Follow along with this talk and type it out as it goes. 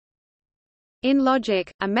In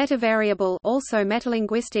logic, a metavariable, also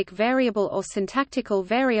metalinguistic variable or syntactical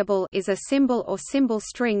variable, is a symbol or symbol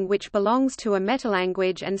string which belongs to a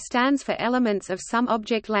metalanguage and stands for elements of some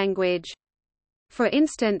object language. For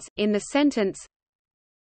instance, in the sentence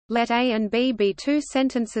let A and B be two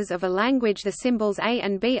sentences of a language, the symbols A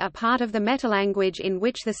and B are part of the metalanguage in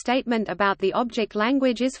which the statement about the object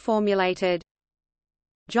language is formulated.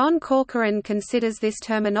 John Corcoran considers this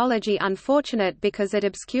terminology unfortunate because it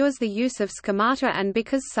obscures the use of schemata and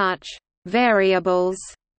because such variables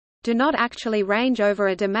do not actually range over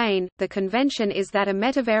a domain. The convention is that a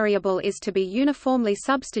metavariable is to be uniformly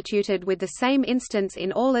substituted with the same instance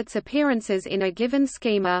in all its appearances in a given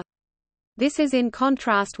schema. This is in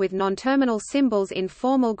contrast with non-terminal symbols in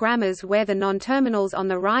formal grammars where the non-terminals on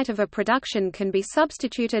the right of a production can be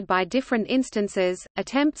substituted by different instances.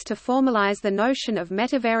 Attempts to formalize the notion of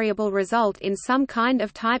metavariable result in some kind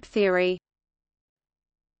of type theory.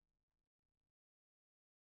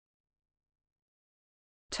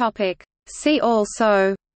 Topic: See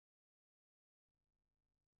also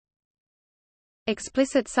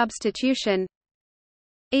explicit substitution.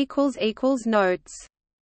 Notes